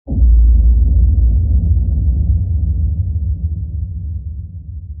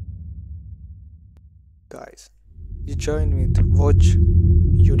guys. You join with Watch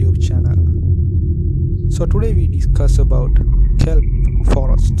YouTube channel. So today we discuss about kelp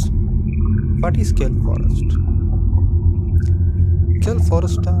forests. What is kelp forest? Kelp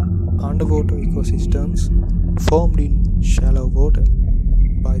forests are underwater ecosystems formed in shallow water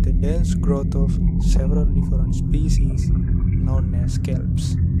by the dense growth of several different species known as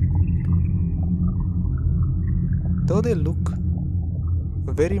kelps. Though they look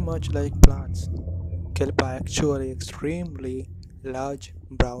very much like plants, kelp are actually extremely large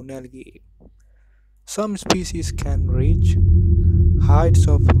brown algae. Some species can reach heights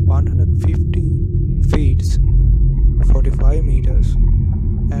of 150 feet (45 meters),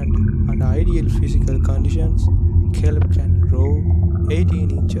 and under ideal physical conditions, kelp can grow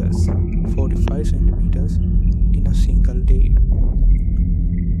 18 inches (45 centimeters) in a single day.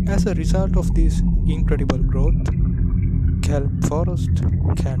 As a result of this incredible growth, kelp forest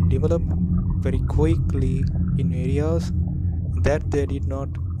can develop very quickly in areas that they did not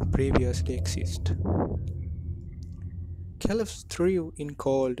previously exist. Kelps thrive in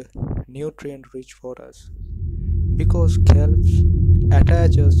cold, nutrient-rich waters because kelps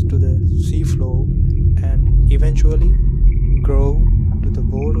attaches to the seafloor and eventually grow to the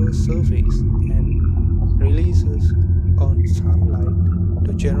water surface and releases on sunlight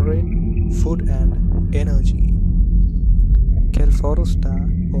to generate food and energy. Kelp forests are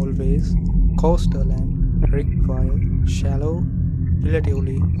always coastal and require shallow,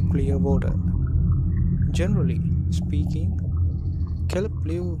 relatively clear water. Generally speaking, kelp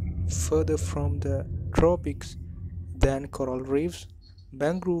live further from the tropics than coral reefs,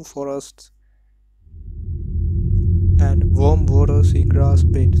 mangrove forests, and warm water seagrass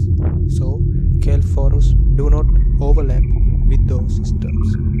beds, so kelp forests do not overlap with those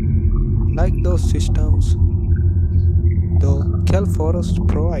systems. Like those systems, the kelp forests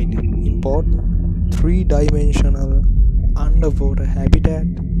provide important three-dimensional underwater habitat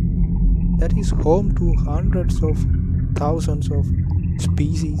that is home to hundreds of thousands of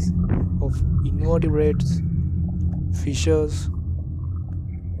species of invertebrates, fishes,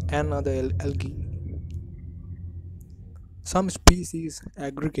 and other algae. Some species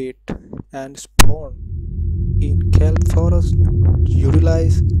aggregate and spawn in kelp forests,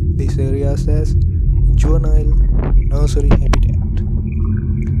 utilize these areas as juvenile nursery habitat.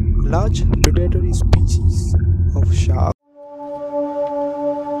 Large predatory species of sharks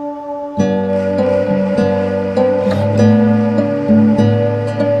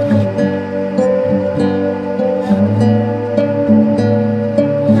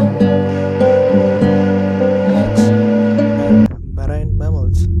and marine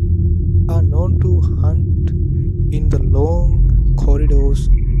mammals are known to hunt in the long corridors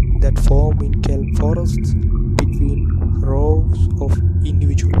that form in kelp forests between rows of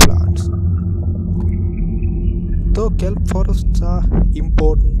individual plants. Though kelp forests are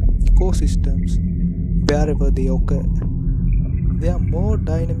important ecosystems wherever they occur, they are more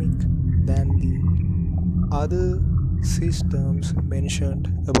dynamic than the other systems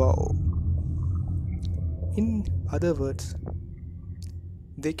mentioned above. In other words,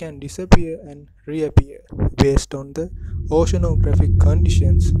 they can disappear and reappear based on the oceanographic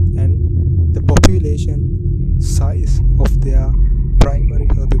conditions and the population size of their primary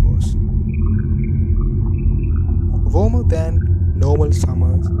herbivores. Warmer than normal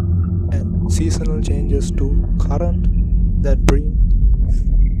summers and seasonal changes to current that bring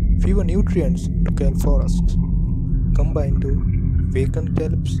fewer nutrients to kelp forests combine to weaken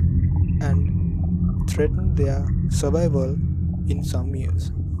kelps and threaten their survival in some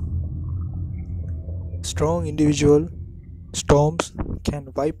years. Strong individual storms can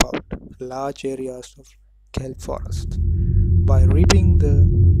wipe out large areas of kelp forest by ripping the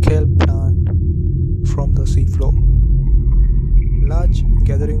kelp plant from the seafloor. Large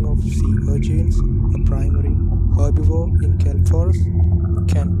gathering of sea urchins, a primary herbivore in kelp forest,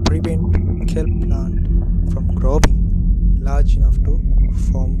 can prevent kelp plant from growing large enough to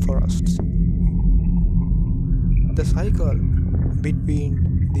form forests. The cycle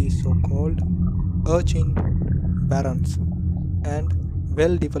between these so-called urchin barrens and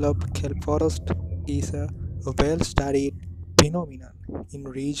well-developed kelp forest is a well-studied phenomenon in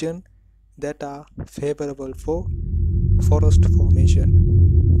regions that are favorable for forest formation.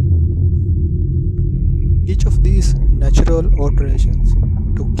 Each of these natural alterations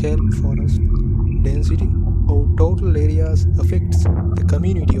to kelp forest density or total areas affects the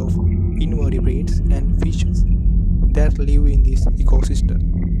community of invertebrates and fishes that live in this ecosystem.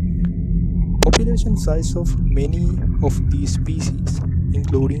 Population size of many of these species,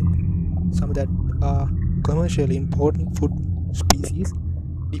 including some that are commercially important food species,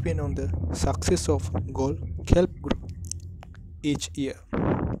 depend on the success of gold kelp growth each year.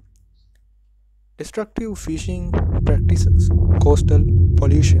 Destructive fishing practices, coastal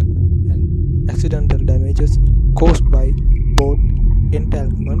pollution, and accidental damages caused by boat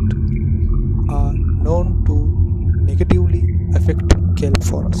entanglement are known to negatively affect kelp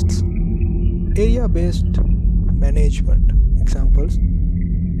forests. Area based management examples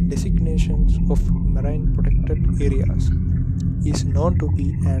designations of marine protected areas is known to be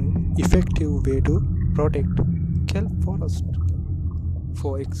an effective way to protect kelp forest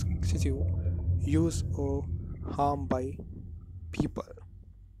for excessive use or harm by people.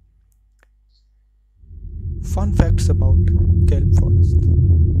 Fun facts about kelp forests.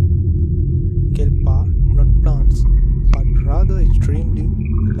 Kelp are not plants but rather extremely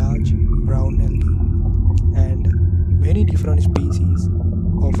large brown algae, and many different species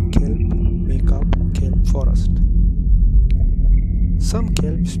of kelp make up kelp forest. Some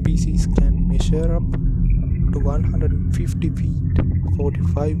kelp species can measure up to 150 feet,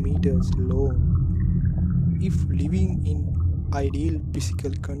 45 meters long. If living in ideal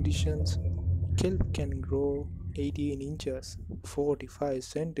physical conditions, kelp can grow 18 inches, 45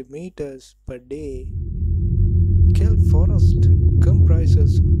 centimeters per day. Kelp forest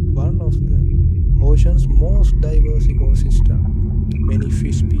comprises one of the ocean's most diverse ecosystems. Many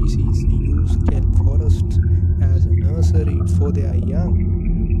fish species use kelp forests as a nursery for their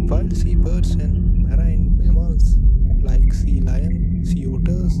young, while seabirds and marine mammals like sea lion, sea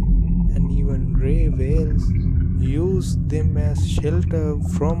otters, and even gray whales use them as shelter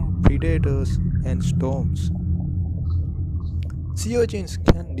from predators and storms. Sea urchins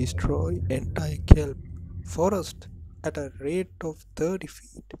can destroy entire kelp forest at a rate of 30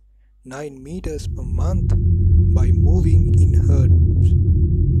 feet, 9 meters per month by moving in herds.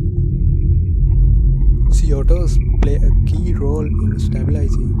 Sea otters play a key role in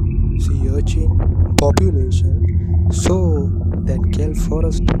stabilizing sea urchin population so that kelp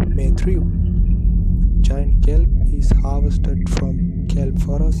forest may thrive. Giant kelp is harvested from kelp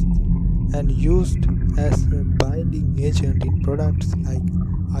forests and used as a binding agent in products like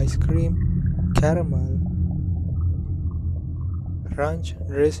ice cream, caramel, ranch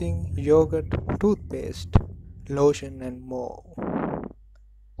dressing, yogurt, toothpaste, lotion, and more.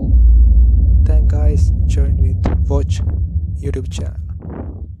 Thank guys, join with watch YouTube channel.